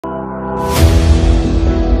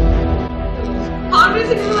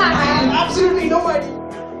I have absolutely no idea.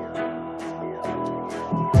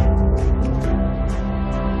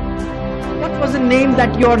 What was the name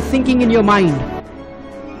that you're thinking in your mind?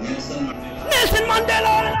 Nelson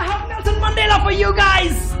Mandela! And I have Nelson Mandela for you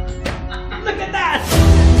guys! Look at that!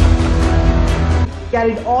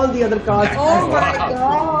 Carried all the other cards. Oh my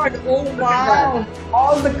god! Oh wow!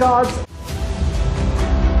 All the cards.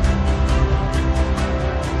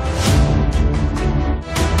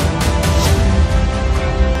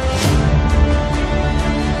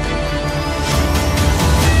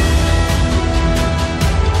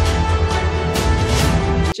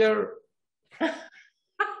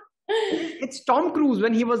 It's Tom Cruise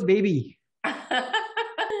when he was baby. How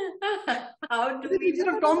do It's a picture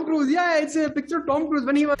of Tom Cruise. Yeah, it's a picture of Tom Cruise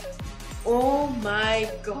when he was. Oh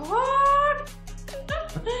my god!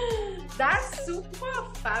 That's super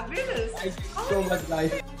fabulous. Thank you so much,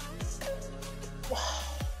 guys.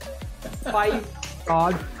 5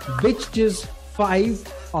 card, which is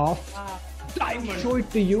 5 of diamond. Show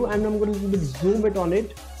it to you, and I'm going to zoom it on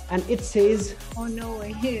it, and it says. Oh no,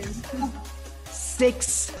 it is.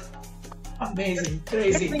 6. Amazing,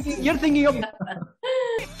 crazy. You're thinking of.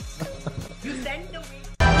 You sent the.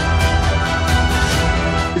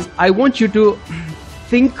 I want you to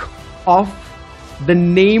think of the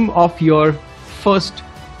name of your first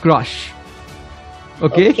crush.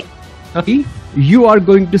 Okay? Okay? You are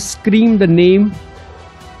going to scream the name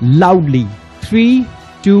loudly. 3,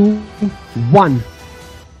 2, 1.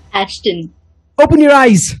 Ashton. Open your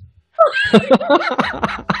eyes.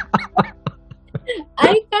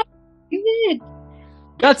 I can't believe it.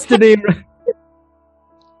 That's the name.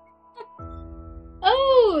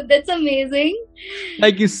 Oh, that's amazing.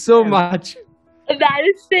 Thank you so much. That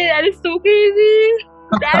is so crazy.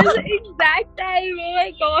 That is the exact time. Oh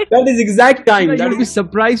my god. That is exact time. You'll be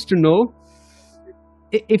surprised to know.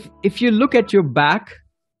 If you look at your back,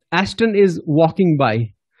 Ashton is walking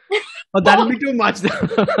by. Oh, that'll be too much.